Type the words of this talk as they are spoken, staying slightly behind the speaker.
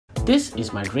This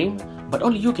is my dream, but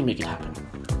only you can make it happen.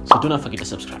 So do not forget to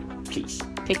subscribe. Please.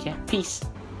 Take care. Peace.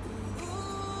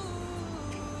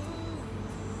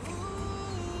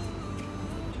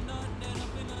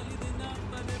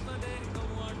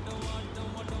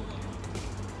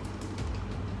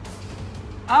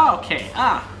 Okay.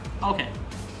 Okay.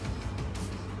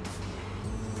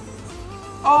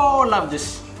 Oh, love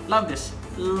this. Love this.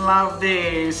 Love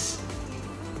this.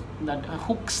 That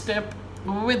hook step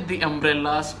with the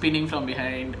umbrella spinning from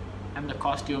behind and the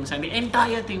costumes and the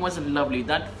entire thing was lovely.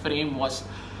 That frame was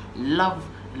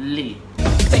lovely.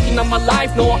 Taking on my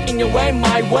life, no in your way,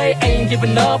 my way. Ain't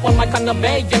giving up on my kind of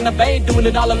way, innovate, doing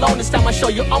it all alone. This time I show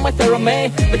you all my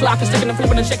therapy. The clock is ticking and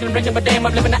flipping and shaking and breaking, but damn,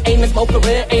 I'm living. I ain't a smoker,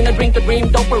 ain't a drink, a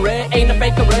dream, don't parade, ain't a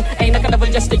faker, ain't a carnival,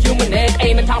 just a human,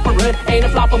 ain't a topper, ain't a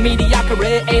flopper, mediocre,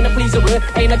 ain't a pleaser,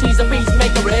 ain't a teaser,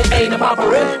 peacemaker, ain't a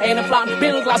popper, ain't a flop,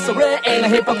 bill glasser, ain't a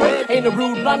hypocrite, ain't a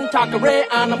rude run talker,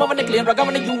 and I'm over the clear, I'm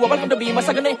going to you, welcome to be my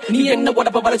second name. Ni and the water,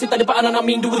 but I sit at the pan and I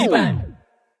mean do the pan.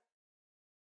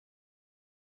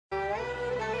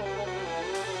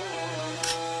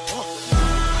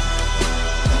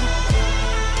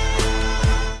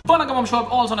 I'm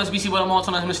ShortUp, also known as BC, but I'm also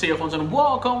known as Mr. Earphones, and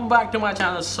welcome back to my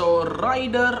channel. So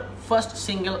Rider first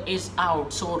single is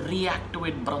out, so react to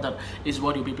it, brother, is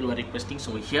what you people were requesting.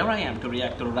 So here I am to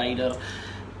react to Rider.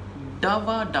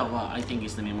 Davva Davva, I think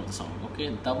is the name of the song.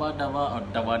 Okay, Davva Davva or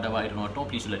Davva Davva, I do not know.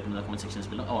 Please do let me know in the comment sections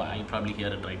below. Oh, I probably hear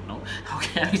it right now.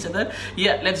 Okay, I said that.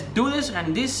 Yeah, let's do this.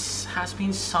 And this has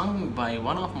been sung by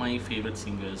one of my favorite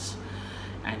singers,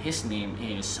 and his name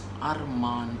is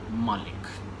Arman Malik,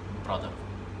 brother.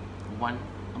 One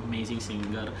amazing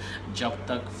singer. Jab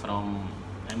Tak from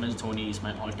MS Dhoni is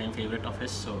my all-time favorite of his,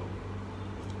 so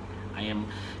I am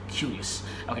curious.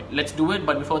 Okay, let's do it.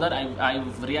 But before that,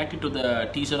 I've reacted to the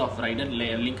teaser of Rider.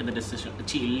 Link in the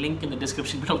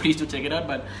description below. Please do check it out.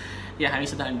 But yeah, having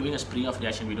said that, I'm doing a spree of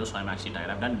reaction videos, so I'm actually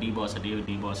tired. I've done D-Boss, David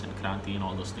D-Boss, and Kranti, and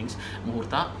all those things.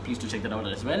 Muhurta, please do check that out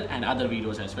as well, and other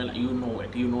videos as well. You know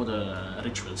it. You know the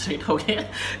rituals, right? Okay,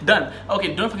 done.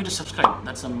 Okay, don't forget to subscribe.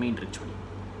 That's the main ritual.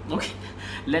 Okay,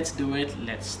 let's do it.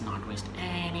 Let's not waste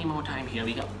any more time. Here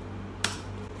we go.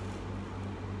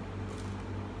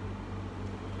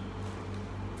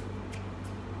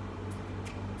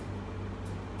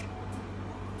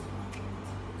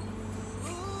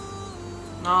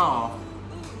 No.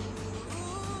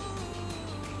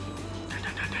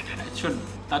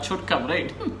 That should come,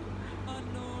 right?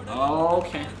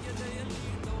 Okay.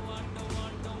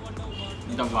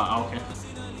 Davva, okay.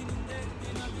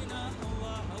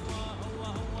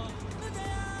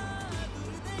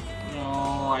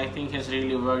 Oh, I think he's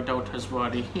really worked out his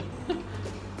body.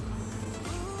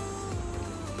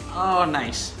 Oh,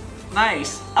 nice.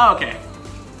 Nice. Okay.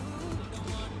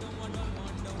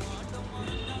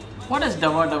 What does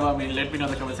Davva Davva mean? Let me know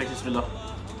in the comment sections below.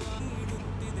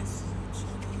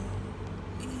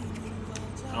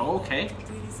 Okay.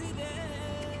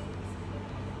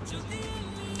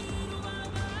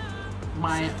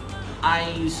 My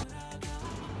eyes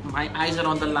are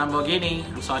on the Lamborghini.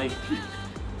 I'm sorry.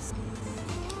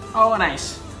 Oh,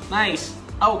 nice. Nice.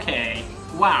 Okay.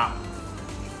 Wow.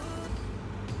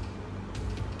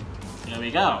 Here we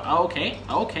go. Okay.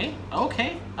 Okay.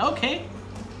 Okay. Okay.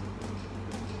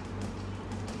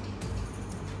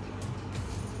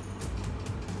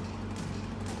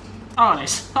 Oh,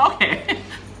 nice. Okay.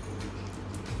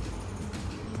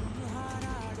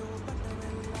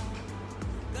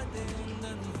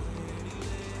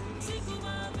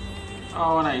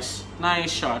 Oh, nice.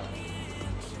 Nice shot.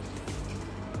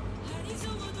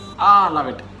 Ah, love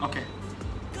it. Okay.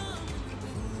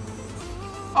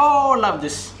 Oh, love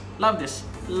this. Love this.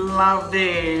 Love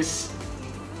this.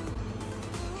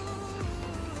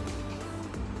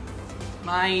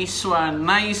 Nice one.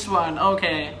 Nice one.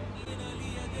 Okay.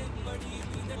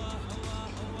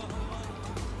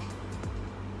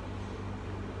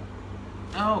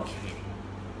 Okay.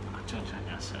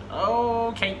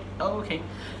 Okay. Okay.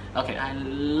 Okay. I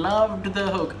loved the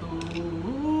hook.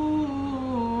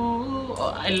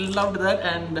 I loved that,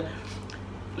 and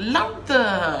loved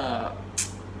the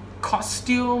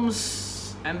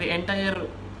costumes and the entire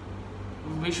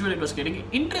visual it was getting.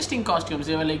 Interesting costumes.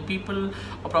 They were like people,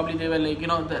 or probably they were like, you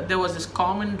know, there was this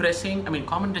common dressing. I mean,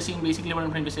 common dressing, basically what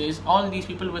I'm trying to say is all these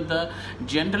people with the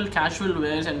general casual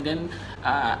wears, and then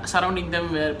surrounding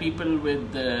them were people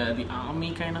with the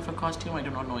army kind of a costume. I do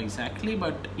not know exactly,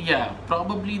 but yeah,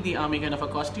 probably the army kind of a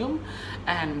costume,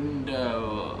 and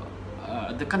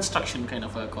the construction kind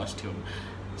of a costume.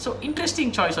 So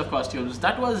interesting choice of costumes.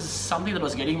 That was something that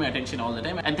was getting my attention all the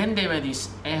time. And then there were these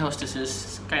air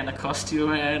hostesses kind of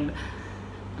costume, and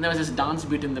And there was this dance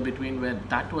bit in the between where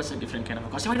that was a different kind of a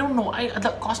costume. I don't know, the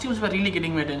costumes were really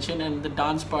getting my attention, and the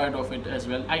dance part of it as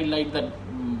well. I liked that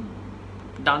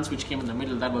dance which came in the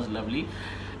middle, that was lovely.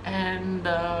 And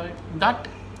that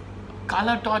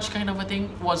color torch kind of a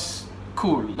thing was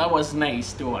cool, that was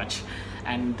nice to watch.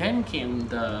 And then came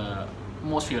the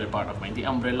most favorite part of mine, the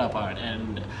umbrella part.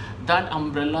 And that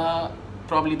umbrella,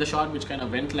 probably the shot which kind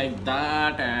of went like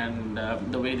that, and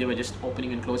the way they were just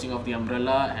opening and closing of the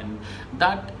umbrella, and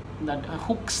that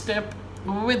hook step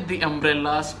with the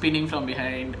umbrella spinning from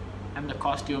behind, and the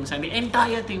costumes, and the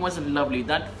entire thing was lovely.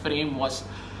 That frame was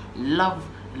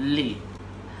lovely.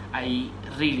 I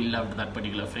really loved that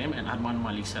particular frame. And Arman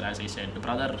Malik sir, as I said, the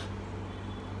brother,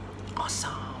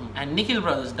 awesome. And Nikhil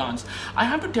brothers dance, I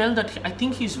have to tell that I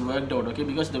think he's worked out, okay,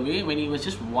 because the way when he was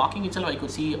just walking itself, I could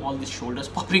see all these shoulders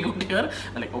popping out here.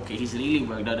 I'm like, okay, he's really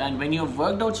worked out. And when you've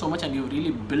worked out so much and you've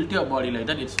really built your body like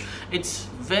that, it's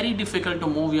very difficult to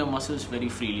move your muscles very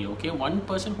freely, okay. One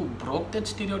person who broke that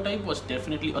stereotype was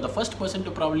definitely, or the first person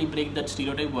to probably break that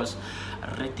stereotype was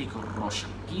Hrithik Roshan.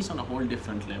 He's on a whole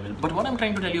different level. But what I'm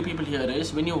trying to tell you people here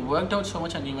is, when you worked out so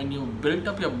much and when you built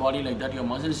up your body like that, your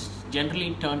muscles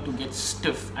generally turn to get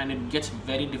stiff and it gets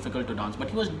very difficult to dance. But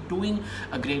he was doing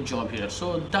a great job here,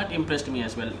 so that impressed me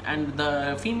as well. And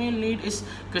the female lead is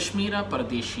Kashmira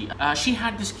Pardeshi. She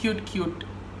had this cute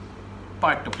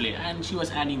part to play, and she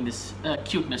was adding this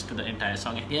cuteness to the entire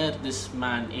song. And here this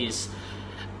man is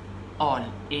all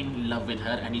in love with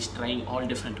her, and he's trying all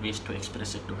different ways to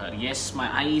express it to her. Yes,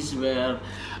 my eyes were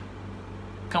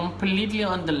completely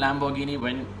on the Lamborghini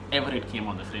whenever it came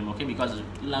on the frame, okay, because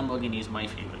Lamborghini is my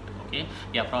favorite, okay.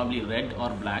 Yeah, probably red or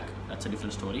black, that's a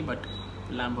different story, but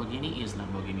Lamborghini is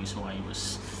Lamborghini, so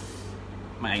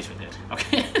my eyes were there,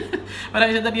 okay. But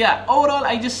I said that, yeah, overall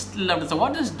I just loved it. So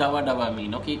what does Davva Davva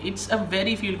mean? Okay, it's a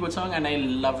very feel good song, and I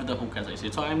loved the hook, as I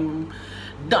said. So I'm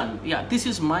done. Yeah, this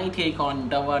is my take on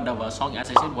Davva Davva song. As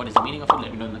I said, what is the meaning of it?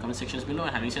 Let me know in the comment sections below.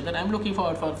 And having said that, I'm looking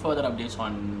forward for further updates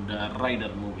on the Rider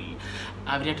movie.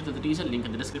 I've reacted to the teaser, link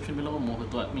in the description below.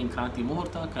 Kranti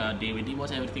Muhurta, David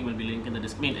Devos, everything will be linked in the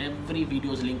description. Every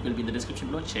video's link will be in the description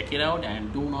below. Check it out,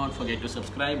 and do not forget to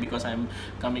subscribe, because I'm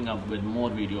coming up with more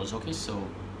videos, okay? So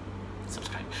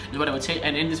subscribe is what I would say,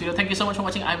 and in this video, thank you so much for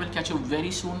watching. I will catch you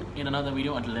very soon in another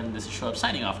video. Until then, this is ShortUp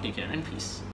signing off. Take care and peace.